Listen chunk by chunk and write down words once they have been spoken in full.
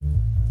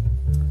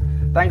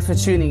Thanks for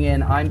tuning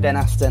in. I'm Ben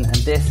Aston, and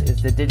this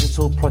is the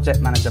Digital Project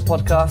Manager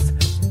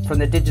podcast from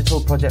the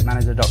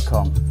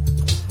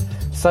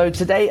digitalprojectmanager.com. So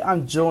today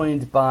I'm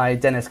joined by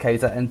Dennis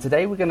Kayser, and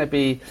today we're going to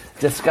be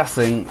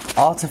discussing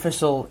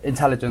artificial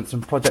intelligence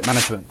and project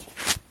management.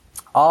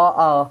 Are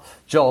our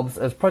jobs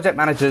as project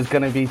managers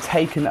going to be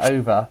taken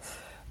over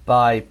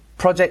by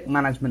project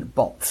management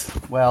bots?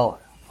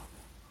 Well,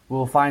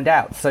 we'll find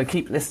out, so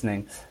keep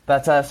listening.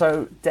 But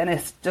so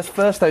Dennis, just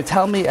first though,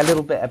 tell me a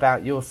little bit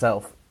about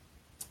yourself.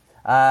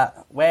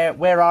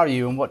 Where are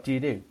you and what do you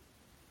do?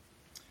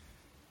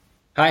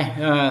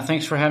 Hi,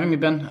 thanks for having me,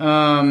 Ben.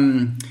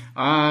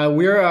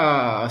 We're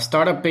a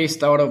startup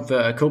based out of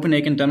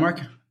Copenhagen, Denmark.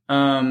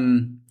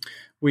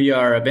 We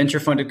are a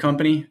venture-funded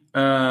company.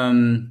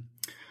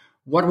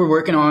 What we're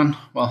working on,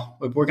 well,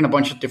 we're working on a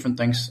bunch of different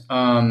things.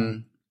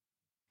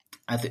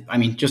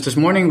 Just this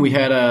morning we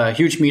had a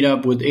huge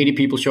meetup with 80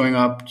 people showing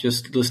up,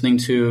 just listening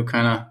to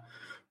kind of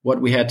what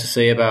we had to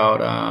say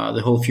about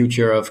the whole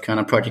future of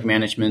kind of project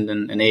management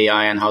and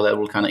AI and how that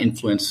will kind of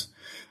influence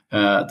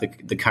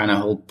the kind of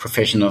whole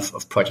profession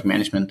of project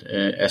management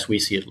as we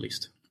see it, at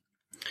least.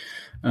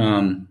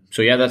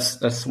 So yeah,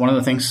 that's one of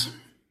the things.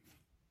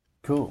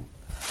 Cool.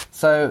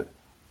 So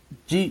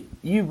do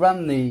you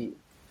run do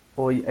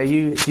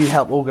you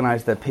help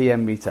organize the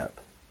PM meetup?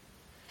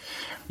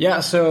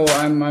 Yeah, so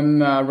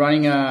I'm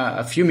running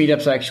a few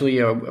meetups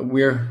actually.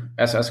 We're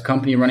as a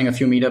company running a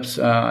few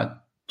meetups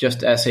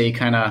just as a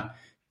kind of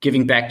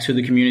giving back to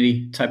the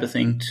community type of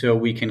thing, so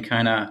we can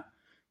kind of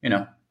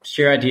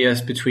share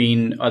ideas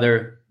between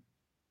other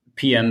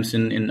PMs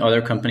in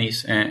other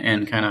companies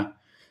and kind of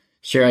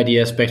share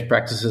ideas, best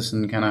practices,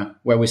 and kind of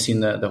where we've seen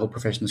the whole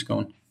profession is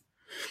going.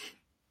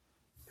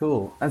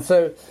 Cool. And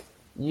so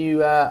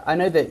you, I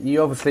know that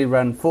you obviously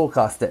run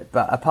Forecast.it,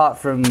 but apart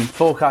from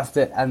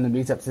Forecast.it and the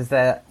meetups, is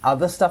there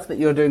other stuff that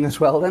you're doing as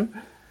well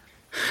then?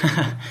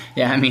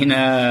 Yeah,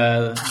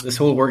 this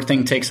whole work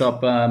thing takes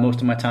up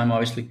most of my time,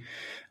 obviously.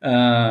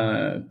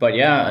 But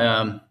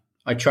yeah,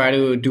 I try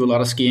to do a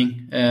lot of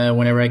skiing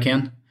whenever I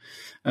can.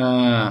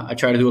 I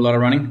try to do a lot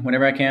of running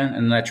whenever I can,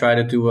 and I try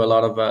to do a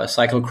lot of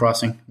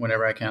cyclocrossing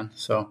whenever I can.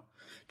 So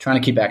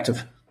trying to keep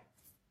active.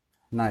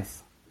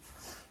 Nice.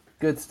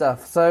 Good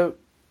stuff. So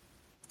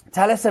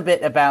tell us a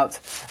bit about,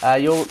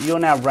 you're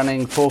now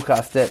running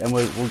Forecast.it, and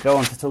we'll go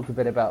on to talk a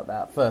bit about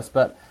that first.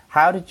 But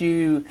how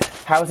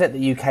is it that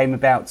you came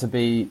about to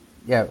be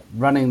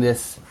running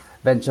this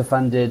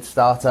venture-funded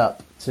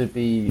startup, to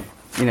be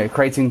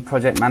creating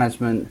project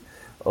management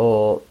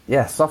or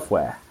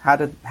software? How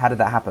did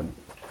that happen?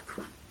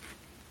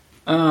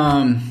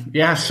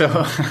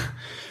 So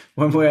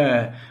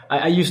when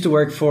I used to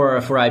work for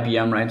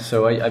IBM, right?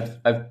 So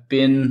I've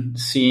been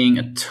seeing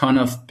a ton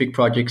of big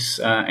projects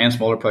and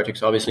smaller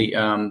projects, obviously,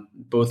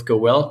 both go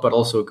well, but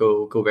also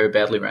go very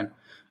badly, right?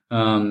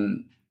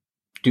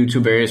 Due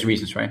to various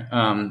reasons, right?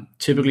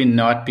 Typically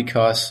not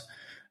because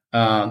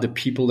the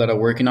people that are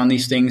working on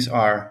these things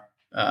are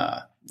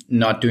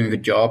not doing a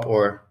good job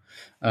or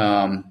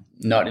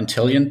not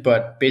intelligent,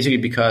 but basically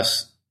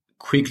because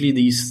quickly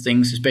these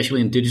things, especially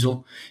in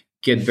digital,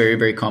 get very,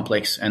 very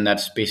complex, and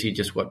that's basically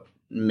just what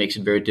makes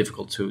it very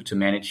difficult to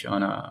manage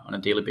on a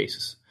daily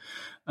basis.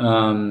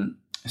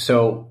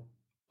 So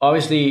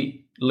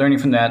obviously learning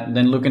from that, and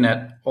then looking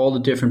at all the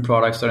different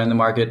products that are in the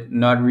market,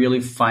 not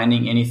really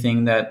finding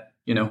anything that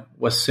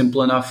was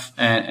simple enough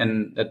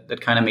and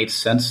that kind of made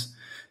sense.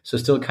 So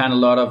still kind of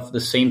a lot of the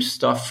same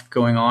stuff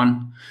going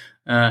on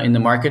in the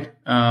market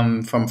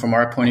from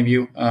our point of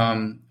view.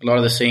 A lot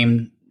of the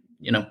same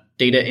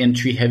data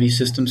entry heavy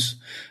systems.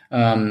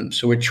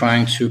 So we're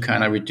trying to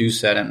kind of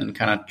reduce that and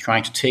kind of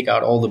trying to take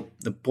out all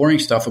the boring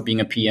stuff of being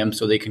a PM,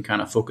 so they can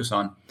kind of focus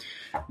on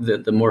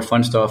the more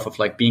fun stuff of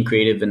like being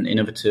creative and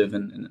innovative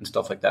and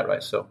stuff like that,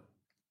 right? So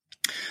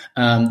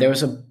there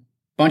was a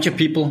bunch of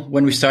people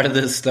when we started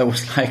this that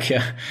was like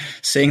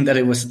saying that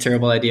it was a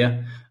terrible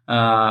idea,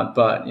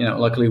 but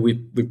luckily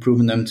we've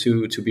proven them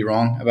to be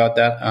wrong about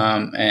that,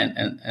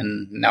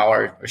 and now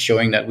are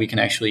showing that we can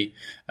actually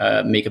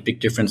make a big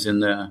difference in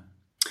the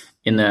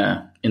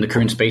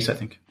current space, I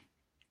think.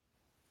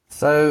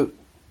 So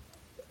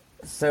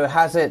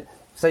has it?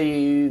 So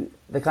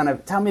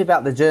tell me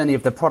about the journey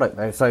of the product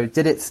though. So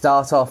did it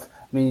start off?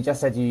 I mean, you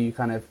just said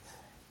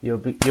you're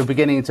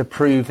beginning to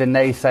prove the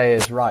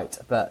naysayers right,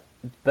 but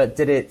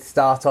did it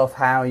start off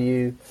how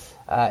you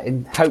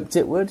hoped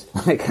it would?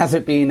 Like, has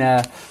it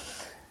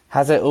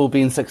all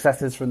been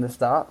successes from the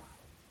start?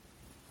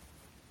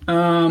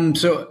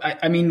 So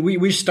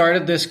we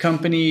started this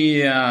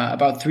company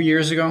about 3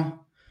 years ago.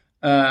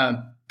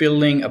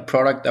 Building a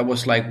product that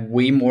was like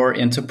way more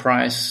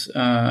enterprise,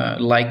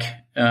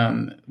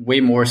 way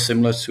more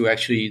similar to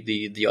actually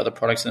the other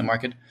products in the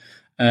market.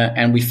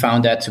 And we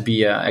found that to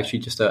be actually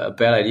just a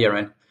bad idea,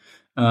 right?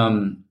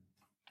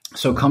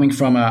 So coming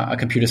from a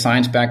computer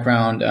science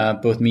background,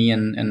 both me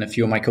and a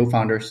few of my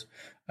co-founders,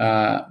 we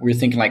were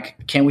thinking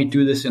like, can we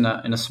do this in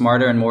a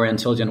smarter and more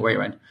intelligent way,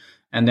 right?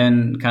 And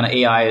then kind of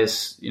AI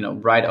is,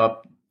 right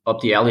up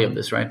the alley of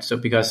this, right? So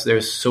because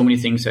there's so many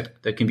things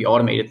that can be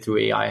automated through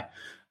AI.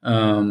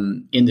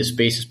 in this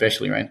space,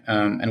 especially, right?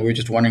 And we're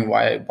just wondering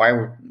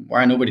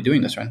why nobody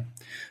doing this, right?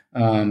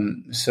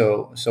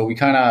 So we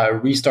kind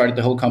of restarted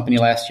the whole company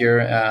last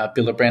year,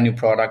 built a brand new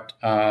product,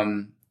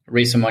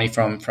 raised some money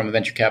from a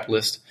venture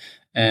capitalist,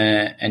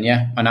 and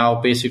are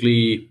now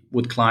basically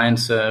with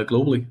clients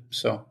globally.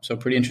 So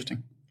pretty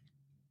interesting.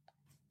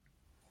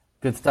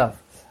 Good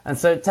stuff. And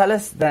so tell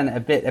us then a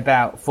bit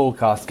about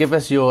Forecast. Give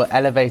us your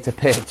elevator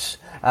pitch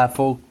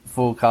for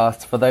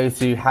Forecast for those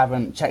who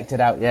haven't checked it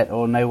out yet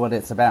or know what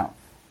it's about.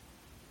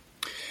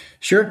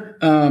 Sure.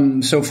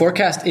 So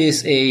Forecast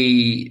is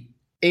a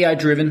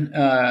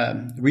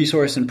AI-driven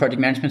resource and project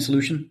management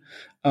solution.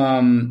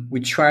 We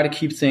try to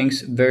keep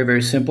things very,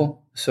 very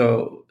simple.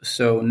 So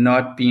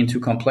not being too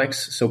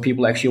complex. So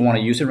people actually want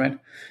to use it, right?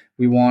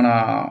 We want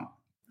to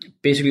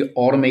basically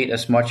automate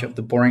as much of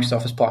the boring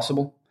stuff as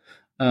possible.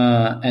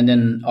 And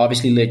then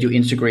obviously let you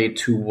integrate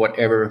to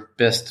whatever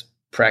best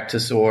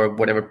practice or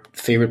whatever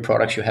favorite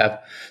products you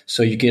have.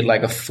 So you get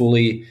like a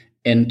fully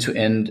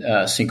end-to-end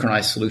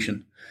synchronized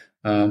solution.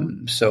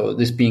 So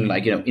this being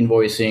like,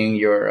 invoicing,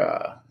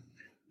 your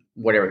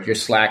whatever, your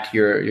Slack,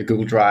 your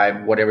Google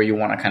Drive, whatever you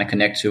want to kind of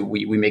connect to,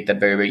 we make that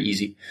very, very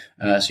easy.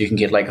 So you can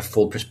get like a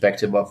full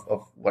perspective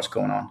of what's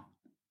going on.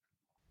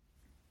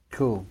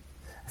 Cool.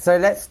 So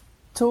let's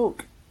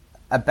talk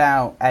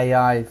about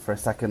AI for a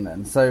second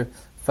then. So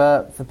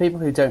for people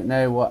who don't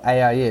know what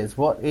AI is,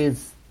 what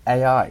is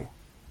AI?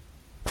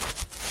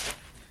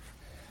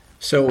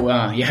 So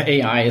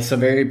AI, it's a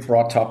very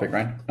broad topic,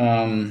 right?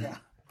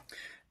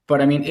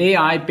 But I mean,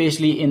 AI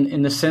basically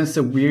in the sense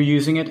that we're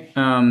using it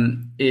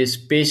is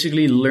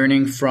basically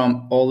learning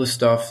from all the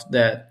stuff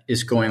that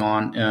is going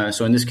on.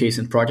 So in this case,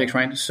 in projects,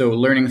 right? So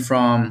learning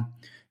from,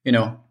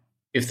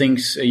 if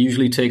things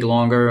usually take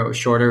longer or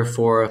shorter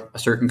for a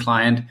certain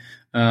client,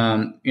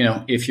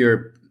 if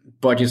your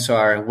budgets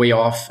are way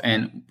off,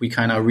 and we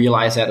kind of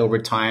realize that over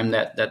time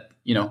that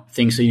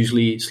things are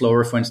usually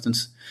slower, for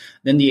instance,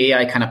 then the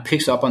AI kind of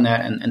picks up on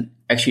that and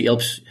actually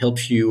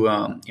helps you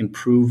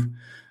improve.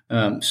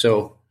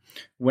 So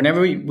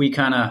whenever we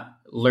kind of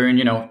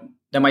learn,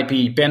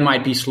 Ben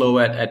might be slow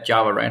at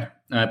Java, right?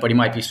 But he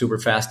might be super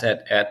fast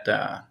at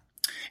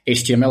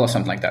HTML or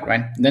something like that,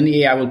 right? Then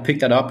the AI will pick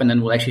that up and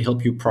then will actually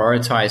help you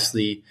prioritize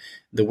the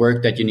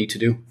work that you need to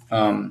do.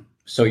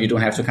 So you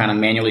don't have to kind of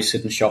manually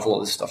sit and shuffle all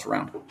this stuff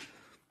around.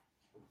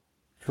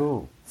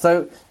 Cool.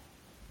 So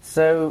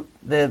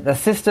the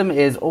system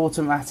is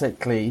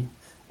automatically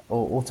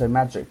or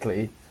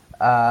automagically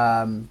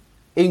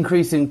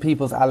increasing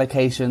people's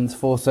allocations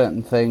for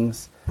certain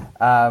things,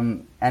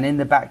 and in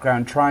the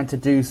background trying to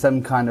do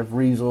some kind of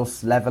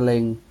resource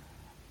leveling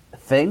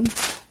thing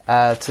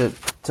to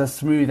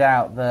smooth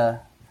out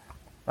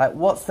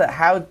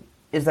how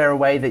is there a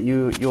way that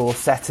you're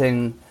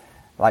setting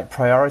like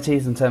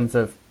priorities in terms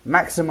of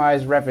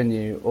maximize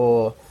revenue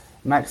or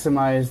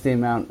maximize the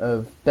amount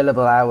of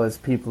billable hours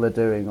people are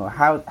doing, or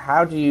how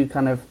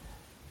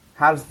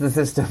does the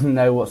system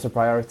know what's a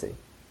priority?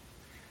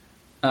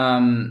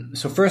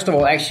 So first of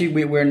all,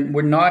 actually,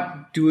 we're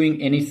not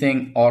doing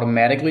anything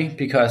automatically,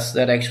 because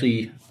that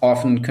actually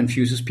often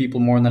confuses people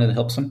more than it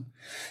helps them.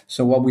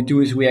 So what we do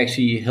is we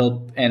actually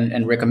help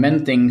and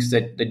recommend things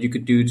that you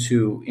could do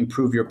to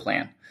improve your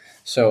plan.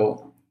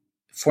 So,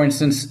 for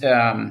instance,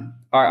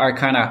 our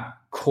kind of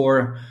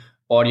core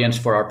audience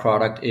for our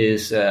product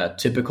is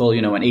typical,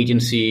 an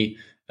agency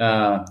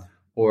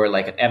or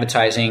like an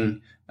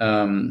advertising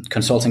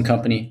consulting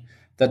company,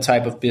 that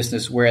type of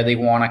business where they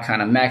want to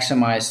kind of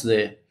maximize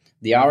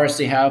the hours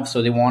they have.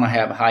 So they want to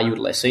have high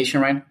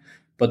utilization, right?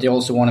 But they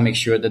also want to make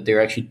sure that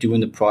they're actually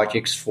doing the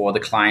projects for the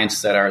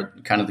clients that are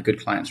kind of the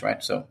good clients,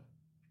 right? So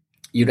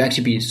you'd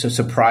actually be so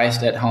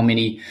surprised at how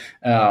many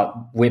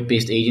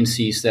web-based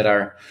agencies that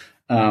are,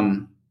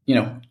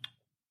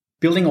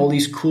 building all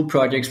these cool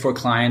projects for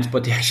clients,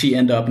 but they actually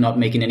end up not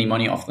making any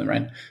money off them,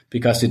 right?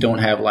 Because they don't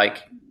have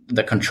like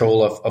the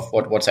control of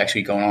what's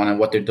actually going on and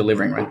what they're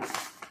delivering, right?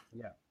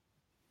 Yeah.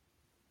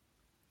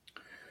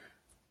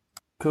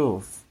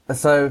 Cool.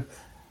 So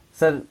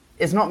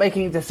it's not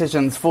making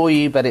decisions for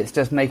you, but it's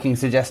just making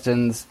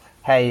suggestions.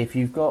 Hey, if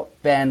you've got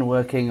Ben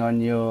working on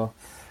your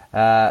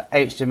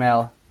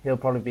HTML, he'll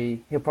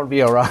probably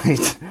be all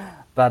right.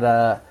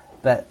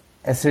 But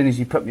as soon as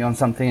you put me on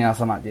something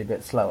else, I might be a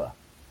bit slower.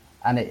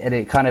 And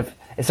it kind of,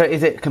 so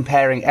is it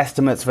comparing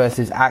estimates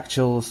versus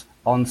actuals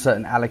on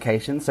certain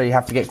allocations? So you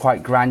have to get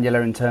quite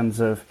granular in terms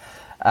of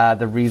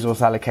the resource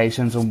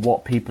allocations and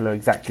what people are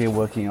exactly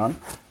working on.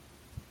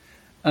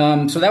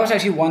 So that was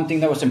actually one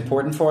thing that was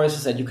important for us,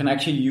 is that you can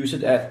actually use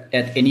it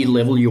at any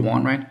level you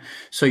want, right?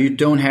 So you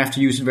don't have to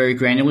use it very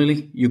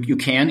granularly. You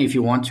can if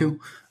you want to.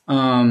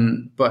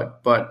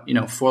 But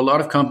for a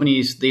lot of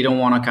companies, they don't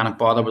want to kind of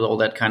bother with all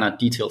that kind of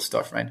detailed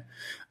stuff, right?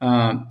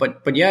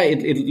 But yeah,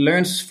 it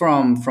learns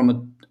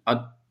from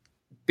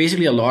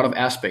basically a lot of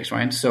aspects,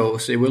 right? So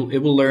it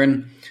will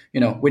learn,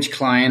 which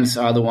clients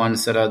are the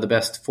ones that are the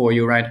best for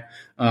you, right?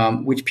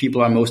 Which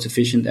people are most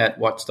efficient at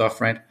what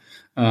stuff, right?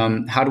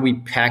 How do we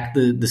pack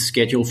the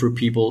schedule for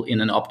people in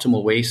an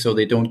optimal way so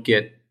they don't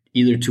get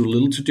either too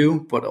little to do,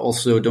 but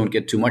also don't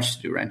get too much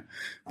to do, right?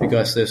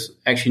 Because there's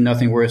actually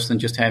nothing worse than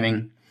just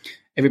having,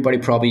 everybody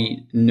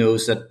probably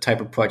knows that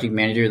type of project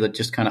manager that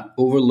just kind of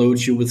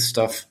overloads you with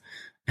stuff,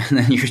 and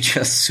then you're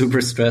just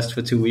super stressed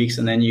for 2 weeks,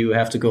 and then you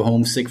have to go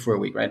home sick for a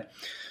week, right?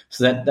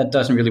 So that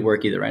doesn't really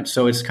work either, right?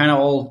 So it's kind of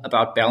all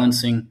about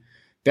balancing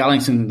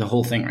the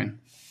whole thing, right?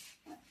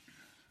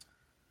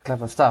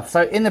 Clever stuff.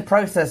 So in the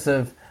process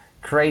of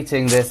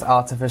creating this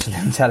artificial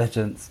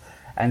intelligence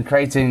and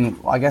creating,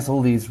 I guess,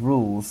 all these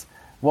rules,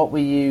 what were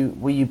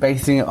you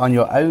basing it on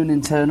your own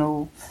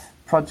internal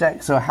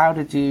projects, or how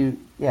did you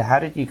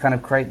kind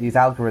of create these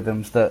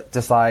algorithms that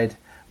decide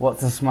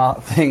what's a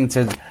smart thing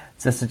to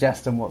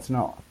suggest and what's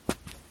not?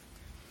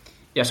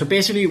 Yeah, so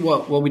basically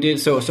what we did,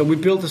 so we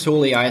built this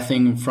whole AI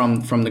thing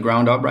from the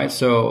ground up, right?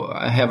 So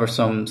I have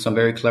some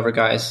very clever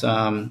guys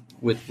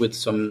with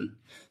some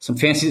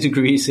fancy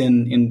degrees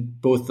in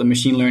both the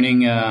machine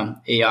learning,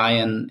 AI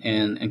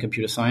and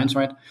computer science,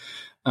 right?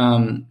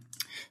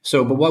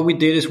 But what we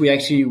did is we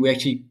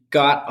actually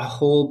got a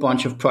whole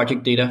bunch of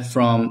project data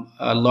from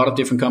a lot of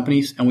different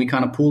companies, and we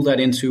kind of pulled that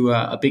into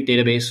a big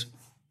database,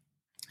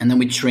 and then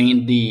we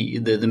trained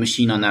the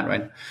machine on that,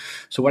 right?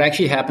 So what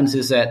actually happens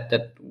is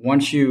that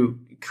once you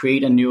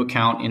create a new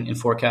account in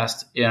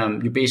Forecast,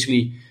 you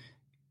basically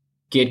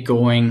get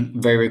going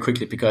very, very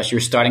quickly, because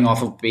you're starting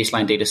off of a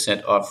baseline data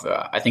set of,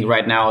 I think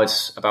right now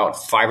it's about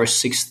 5,000 or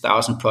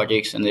 6,000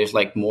 projects, and there's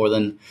like more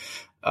than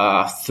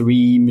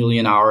 3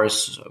 million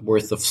hours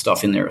worth of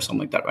stuff in there or something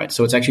like that, right?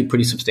 So it's actually a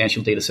pretty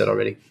substantial data set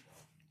already.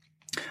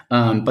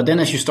 But then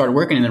as you start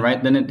working in it,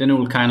 right, then it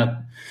will kind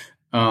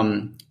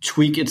of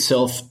tweak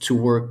itself to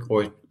work,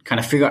 or kind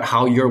of figure out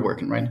how you're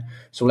working, right?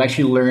 So we'll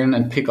actually learn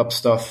and pick up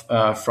stuff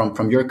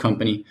from your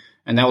company,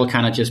 and that will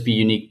kind of just be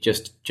unique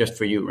just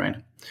for you, right?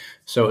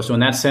 So in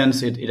that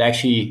sense, it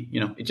actually,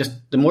 it just,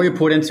 the more you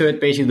put into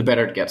it, basically the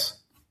better it gets.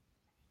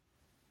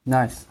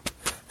 Nice.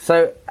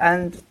 So,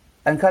 and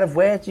kind of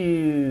where do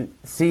you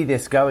see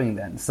this going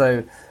then?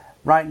 So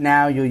right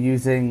now you're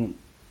using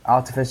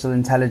artificial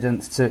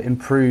intelligence to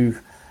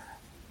improve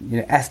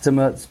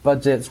estimates,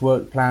 budgets,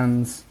 work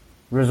plans,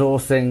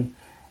 resourcing.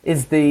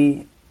 What's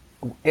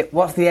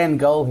the end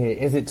goal here?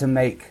 Is it to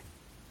make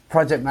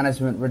project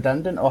management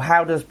redundant, or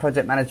how does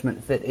project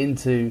management fit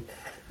into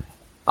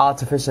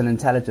artificial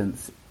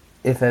intelligence?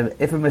 If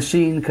a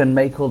machine can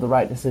make all the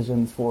right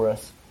decisions for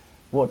us,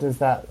 where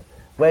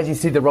do you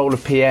see the role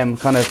of PM,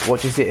 kind of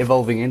what do you see it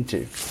evolving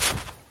into?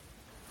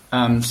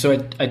 So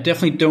I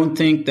definitely don't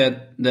think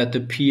that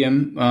the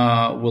PM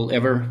will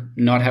ever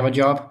not have a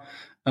job.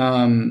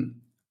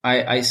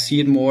 I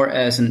see it more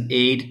as an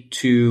aid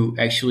to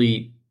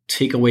actually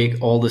take away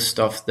all the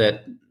stuff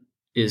that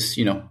is,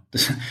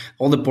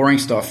 all the boring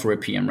stuff for a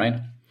PM,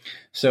 right?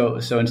 So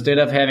instead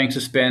of having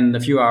to spend a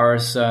few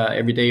hours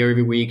every day or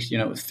every week,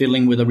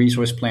 fiddling with a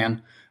resource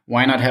plan,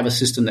 why not have a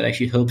system that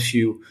actually helps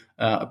you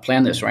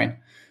plan this, right?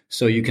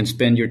 So you can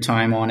spend your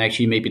time on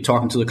actually maybe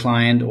talking to the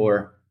client,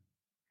 or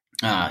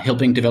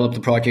helping develop the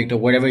project, or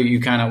whatever you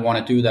kind of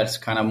want to do. That's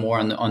kind of more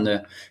on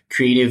the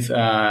creative,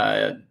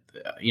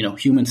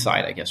 human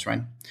side, I guess,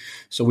 right?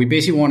 So we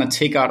basically want to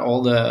take out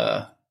all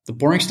the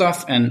boring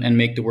stuff and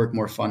make the work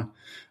more fun.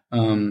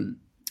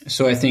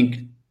 So I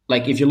think,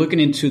 like, if you're looking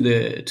into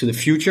the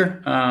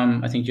future,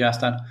 I think you asked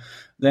that,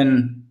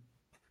 then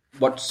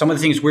what some of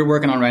the things we're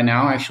working on right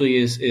now actually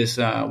is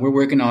we're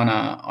working on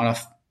a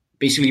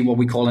basically what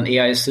we call an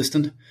AI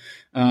assistant.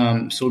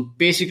 So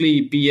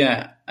basically be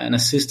an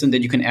assistant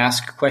that you can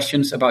ask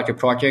questions about your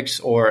projects,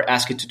 or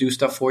ask it to do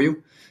stuff for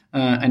you,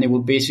 and it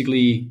will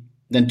basically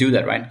then do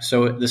that, right?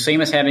 So the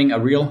same as having a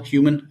real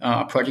human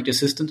project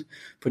assistant,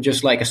 but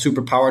just like a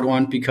super powered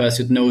one, because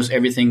it knows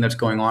everything that's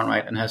going on,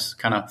 right? And has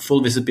kind of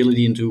full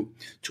visibility into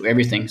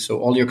everything. So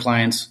all your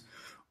clients,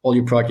 all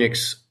your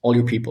projects, all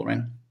your people,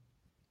 right?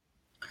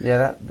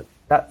 Yeah,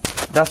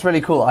 that's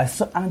really cool. I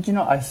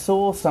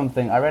saw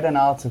something. I read an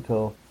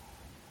article.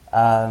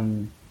 I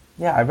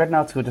read an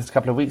article just a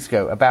couple of weeks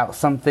ago about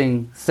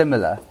something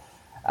similar,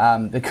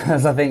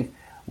 because I think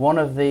one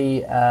of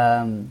the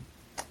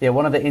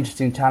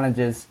interesting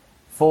challenges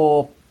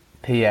for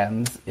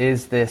PMs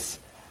is this: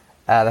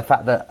 the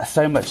fact that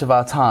so much of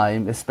our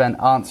time is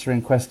spent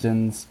answering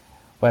questions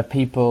where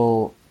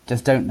people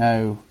just don't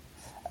know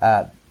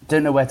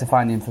where to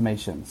find the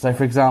information. So,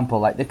 for example,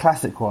 like the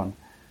classic one: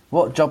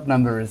 what job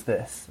number is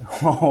this?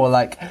 Or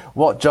like,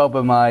 what job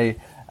am I?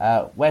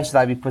 Where should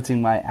I be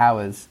putting my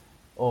hours?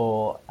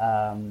 Or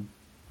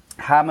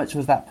how much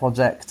was that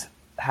project?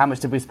 How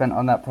much did we spend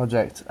on that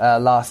project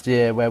last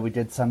year, where we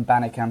did some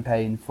banner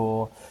campaign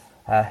for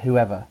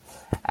whoever?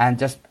 And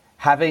just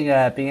having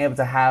being able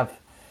to have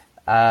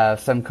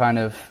some kind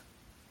of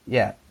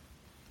I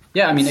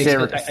mean,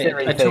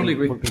 I totally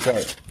agree. Would be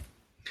great.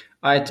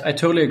 I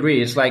totally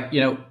agree. It's like,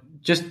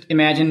 just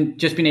imagine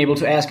just being able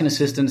to ask an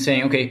assistant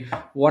saying, okay,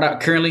 what are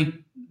currently,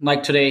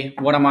 like today,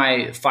 what are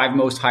my 5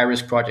 most high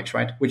risk projects,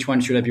 right? Which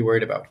one should I be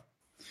worried about?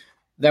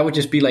 That would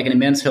just be like an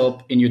immense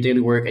help in your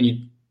daily work, and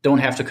you don't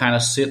have to kind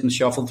of sit and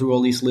shuffle through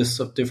all these lists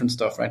of different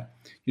stuff, right?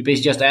 You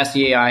basically just ask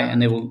the AI,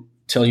 and they will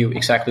tell you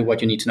exactly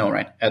what you need to know,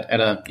 right? At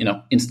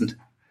a instant.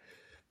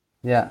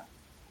 Yeah.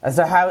 And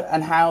so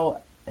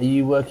how are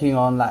you working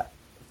on that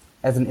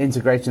as an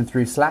integration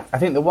through Slack? I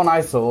think the one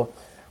I saw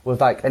was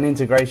like an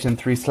integration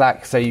through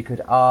Slack, so you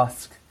could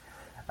ask,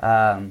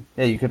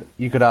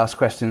 you could ask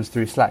questions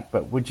through Slack.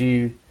 But would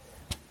you,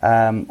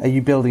 are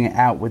you building it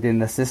out within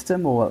the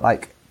system, or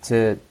like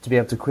to be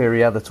able to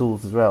query other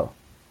tools as well?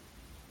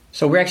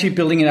 So we're actually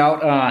building it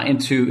out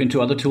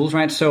into other tools,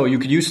 right? So you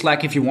could use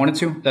Slack if you wanted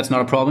to. That's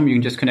not a problem. You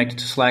can just connect it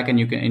to Slack, and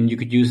you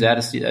could use that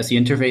as the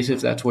interface if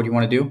that's what you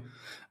want to do.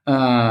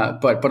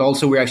 But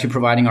also we're actually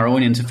providing our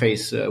own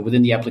interface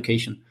within the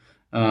application,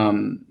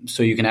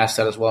 so you can ask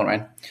that as well,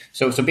 right?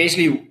 So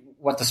basically,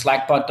 what the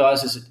Slack bot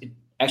does is it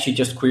actually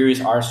just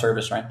queries our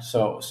service, right?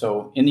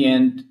 So in the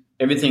end,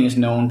 everything is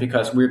known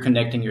because we're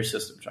connecting your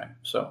systems, right?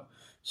 So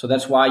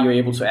that's why you're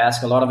able to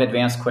ask a lot of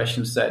advanced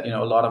questions that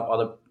a lot of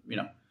other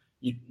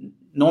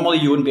normally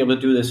you wouldn't be able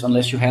to do this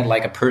unless you had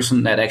like a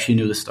person that actually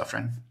knew this stuff,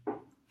 right?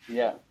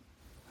 Yeah,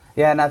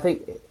 and I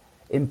think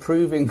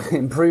improving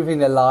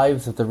the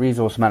lives of the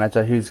resource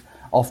manager, who's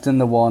often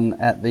the one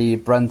at the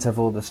brunt of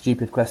all the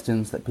stupid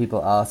questions that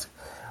people ask,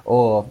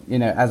 or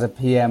as a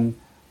PM,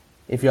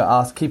 if you're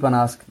asked, keep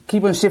on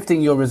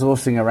shifting your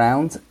resourcing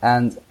around,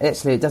 and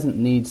actually it doesn't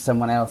need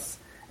someone else.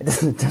 It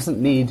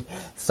doesn't need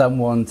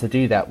someone to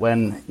do that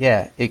when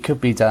it could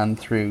be done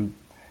through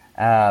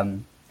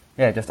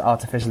just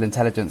artificial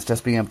intelligence,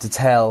 just being able to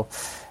tell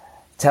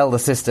the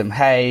system,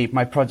 hey,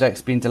 my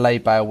project's been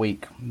delayed by a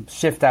week,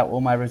 shift out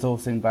all my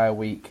resourcing by a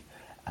week,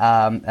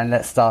 and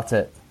let's start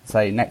it,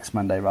 say, next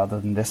Monday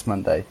rather than this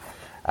Monday.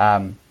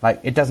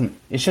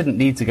 It shouldn't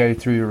need to go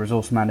through a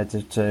resource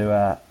manager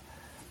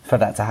for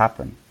that to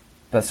happen.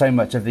 But so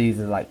much of these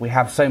are like, we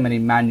have so many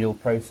manual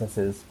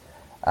processes,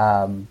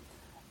 and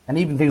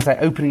even things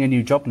like opening a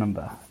new job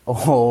number,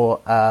 or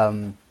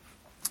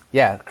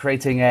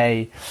creating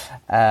a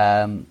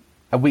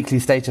weekly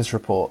status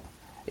report.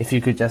 If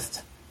you could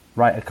just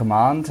write a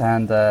command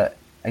and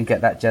get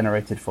that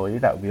generated for you,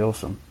 that would be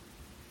awesome.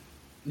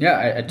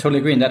 Yeah, I totally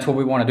agree, and that's what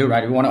we want to do,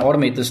 right? We want to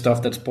automate this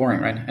stuff that's boring,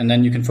 right? And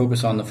then you can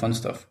focus on the fun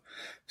stuff.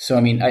 So,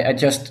 I mean, I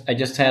just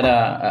had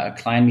a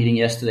client meeting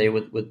yesterday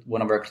with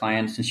one of our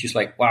clients, and she's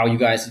like, "Wow, you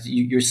guys,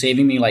 you're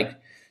saving me like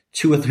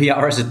 2 or 3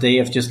 hours a day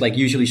of just like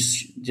usually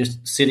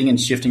just sitting and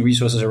shifting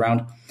resources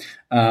around."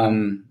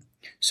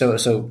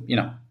 So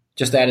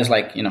just that is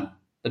like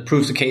that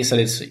proves the case that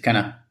it's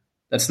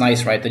that's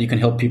nice, right? That you can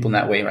help people in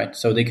that way, right?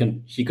 So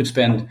she could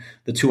spend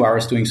the 2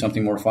 hours doing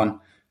something more fun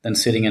than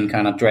sitting and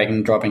kind of dragging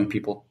and dropping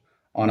people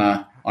on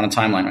a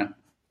timeline, right?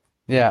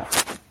 Yeah.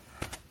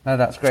 No,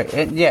 that's great.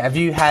 Have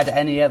you had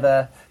any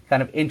other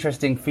kind of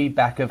interesting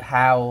feedback of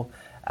how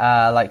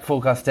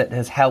Forecast.it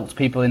has helped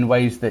people in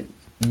ways that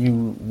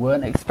you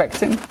weren't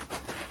expecting?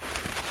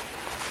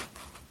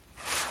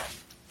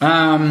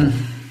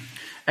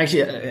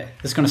 Actually,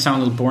 it's going to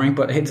sound a little boring,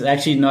 but it's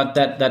actually not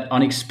that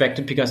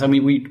unexpected, because I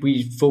mean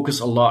we focus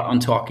a lot on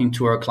talking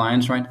to our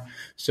clients, right?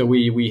 So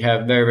we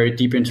have very, very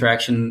deep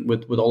interaction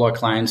with all our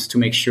clients to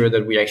make sure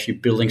that we're actually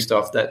building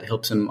stuff that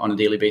helps them on a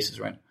daily basis,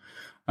 right?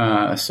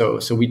 So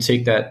we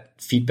take that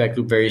feedback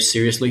loop very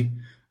seriously.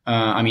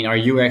 I mean, our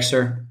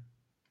UXer,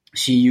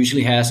 she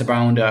usually has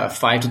around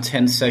 5 to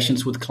 10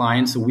 sessions with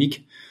clients a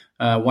week,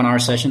 1 hour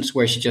sessions,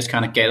 where she just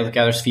kind of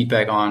gathers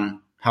feedback on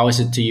how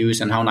is it to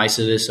use and how nice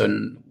it is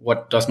and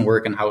what doesn't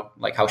work and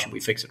how should we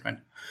fix it, right?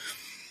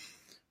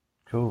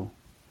 Cool.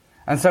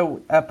 And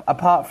so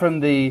apart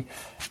from the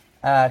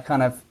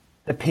kind of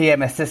the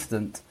PM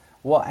assistant,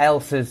 what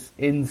else is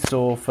in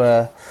store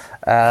for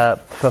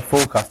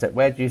Forecast.it?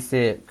 Where do you see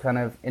it kind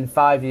of in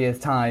 5 years'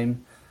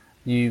 time?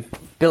 You've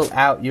built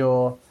out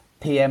your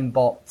PM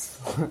bots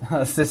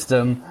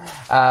system.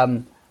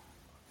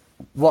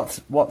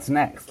 What's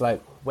next?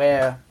 Like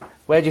where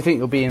do you think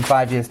you'll be in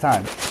 5 years'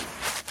 time?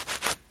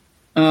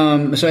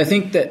 So I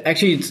think that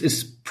actually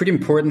it's pretty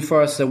important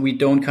for us that we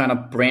don't kind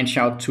of branch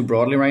out too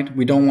broadly, right?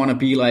 We don't want to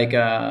be like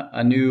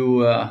a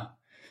new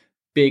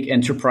big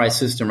enterprise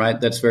system, right?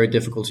 That's very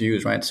difficult to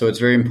use, right? So it's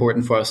very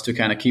important for us to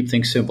kind of keep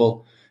things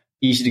simple,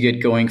 easy to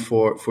get going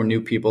for new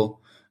people.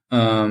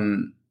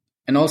 And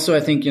also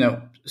I think,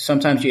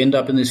 sometimes you end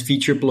up in this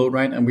feature bloat,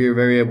 right? And we're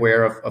very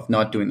aware of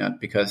not doing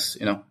that, because,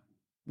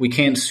 we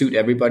can't suit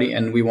everybody,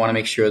 and we want to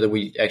make sure that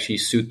we actually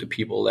suit the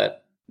people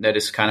that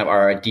is kind of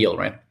our ideal,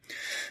 right?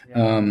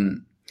 Yeah.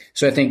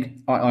 So I think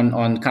on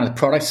kind of the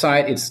product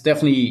side, it's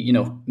definitely,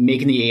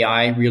 making the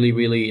AI really,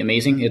 really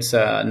amazing. It's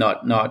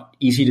not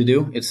easy to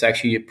do. It's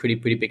actually a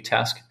pretty big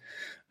task.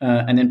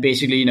 And then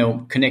basically,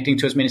 connecting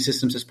to as many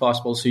systems as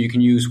possible so you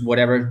can use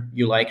whatever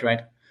you like,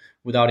 right?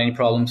 Without any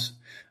problems.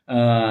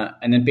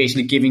 And then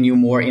basically giving you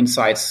more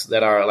insights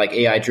that are like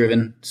AI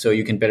driven, so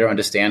you can better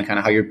understand kind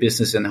of how your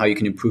business and how you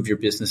can improve your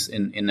business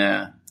in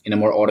a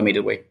more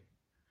automated way.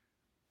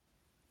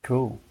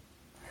 Cool.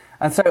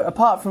 And so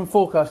apart from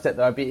Forecast.it,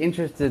 though, I'd be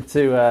interested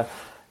to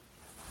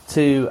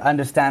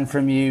understand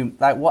from you,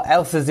 like, what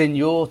else is in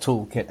your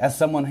toolkit as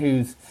someone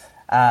who's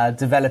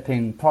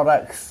developing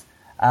products,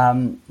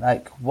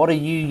 like what are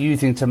you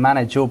using to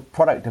manage your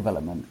product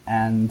development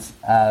and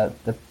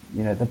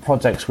the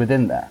projects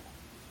within there?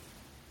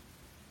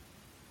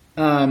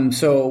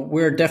 So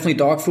we're definitely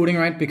dog fooding,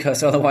 right?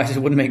 Because otherwise it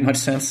wouldn't make much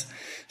sense.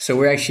 So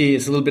we're actually,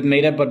 it's a little bit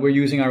meta, but we're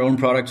using our own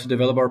product to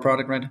develop our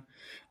product, right?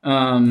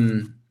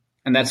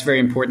 And that's very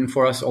important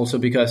for us also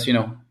because,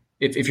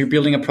 if you're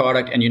building a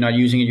product and you're not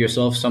using it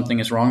yourself, something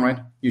is wrong, right?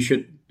 You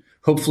should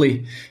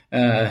hopefully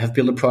have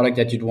built a product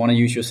that you'd want to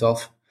use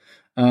yourself.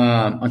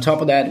 On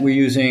top of that, we're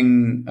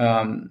using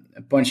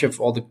a bunch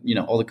of all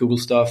the Google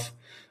stuff.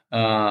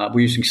 We're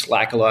using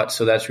Slack a lot,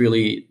 so that's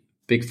really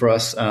big for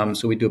us.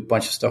 So we do a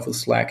bunch of stuff with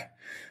Slack.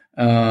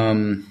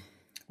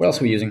 What else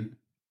are we using?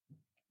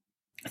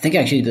 I think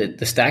actually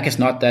the stack is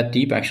not that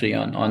deep actually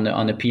on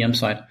the PM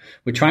side.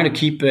 We're trying to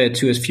keep it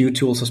to as few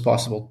tools as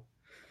possible.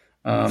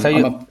 So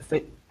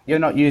you're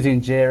not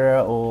using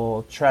Jira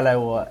or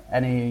Trello or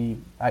any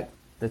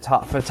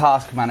for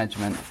task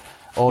management,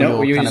 or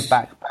no, your kind of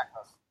back.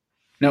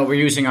 No, we're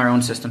using our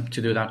own system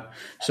to do that.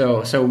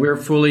 So we're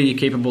fully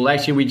capable.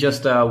 Actually, we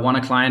just won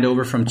a client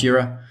over from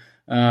Jira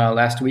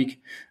last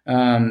week.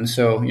 The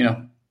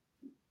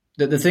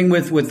thing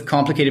with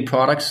complicated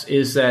products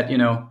is that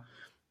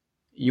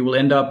you will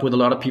end up with a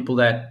lot of people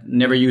that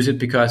never use it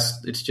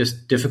because it's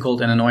just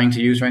difficult and annoying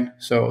to use, right?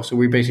 So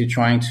we're basically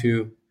trying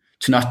to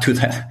not do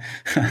that.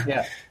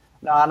 Yeah.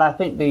 No, and I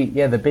think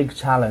the big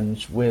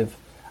challenge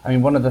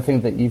one of the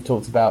things that you've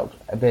talked about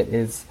a bit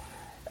is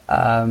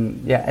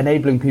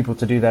enabling people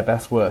to do their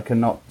best work and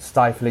not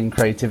stifling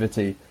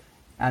creativity.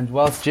 And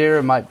whilst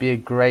Jira might be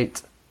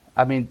Jira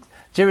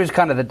is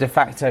kind of the de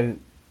facto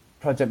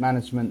project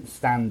management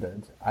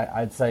standard,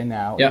 I'd say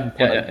now.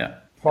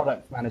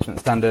 Product management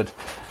standard,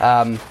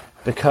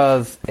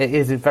 because it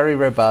is very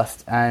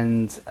robust,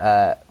 and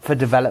for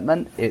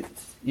development,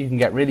 you can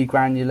get really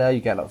granular,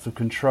 you get lots of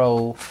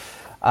control,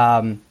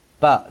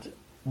 but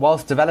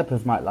whilst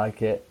developers might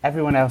like it,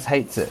 everyone else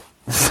hates it.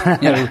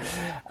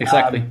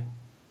 Exactly.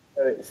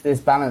 So it's this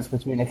balance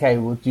between,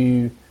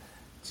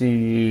 do you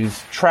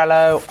use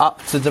Trello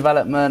up to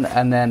development,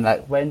 and then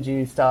when do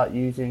you start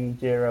using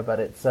Jira? But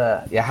it's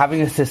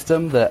having a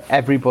system that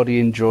everybody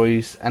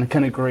enjoys and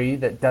can agree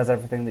that does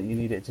everything that you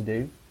need it to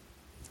do.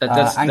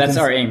 That's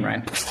our aim,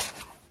 right?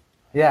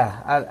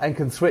 Yeah, and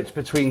can switch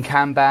between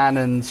Kanban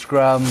and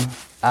Scrum.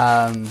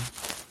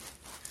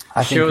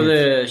 Show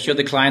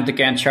the client the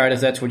Gantt chart if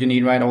that's what you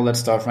need, right? All that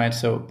stuff, right?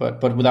 So,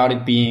 but without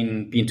it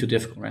being too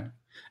difficult, right?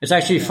 It's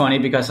actually funny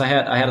because I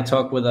had a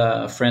talk with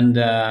a friend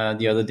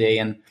the other day,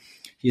 and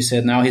he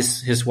said now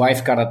his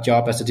wife got a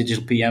job as a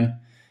digital PM,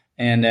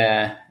 and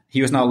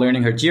he was now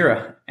learning her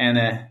Jira, and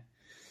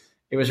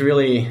it was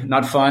really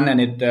not fun,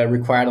 and it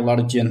required a lot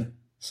of gin.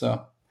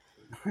 So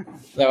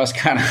that was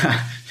kind of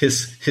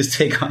his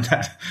take on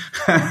that.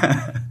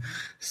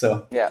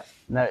 So yeah,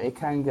 no, it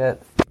can be a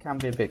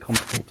bit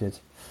complicated,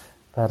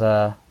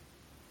 but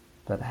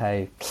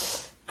hey,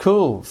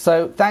 cool.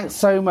 So thanks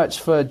so much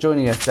for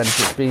joining us, Dennis.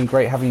 It's been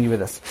great having you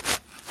with us.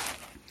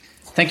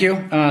 Thank you.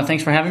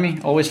 Thanks for having me.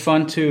 Always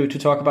fun to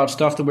talk about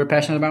stuff that we're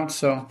passionate about.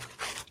 So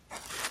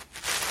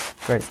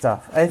great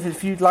stuff.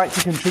 If you'd like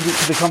to contribute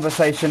to the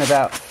conversation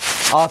about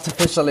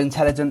artificial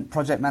intelligent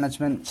project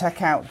management,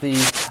 check out the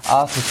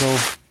article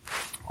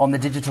on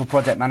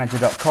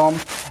thedigitalprojectmanager.com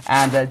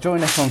and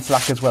join us on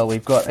Slack as well.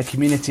 We've got a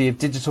community of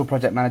digital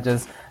project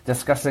managers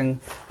discussing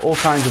all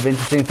kinds of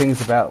interesting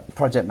things about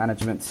project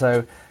management.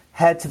 So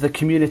head to the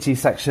community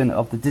section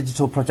of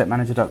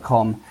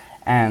thedigitalprojectmanager.com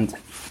and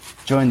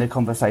join the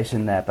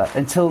conversation there. But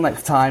until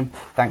next time,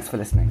 thanks for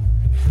listening.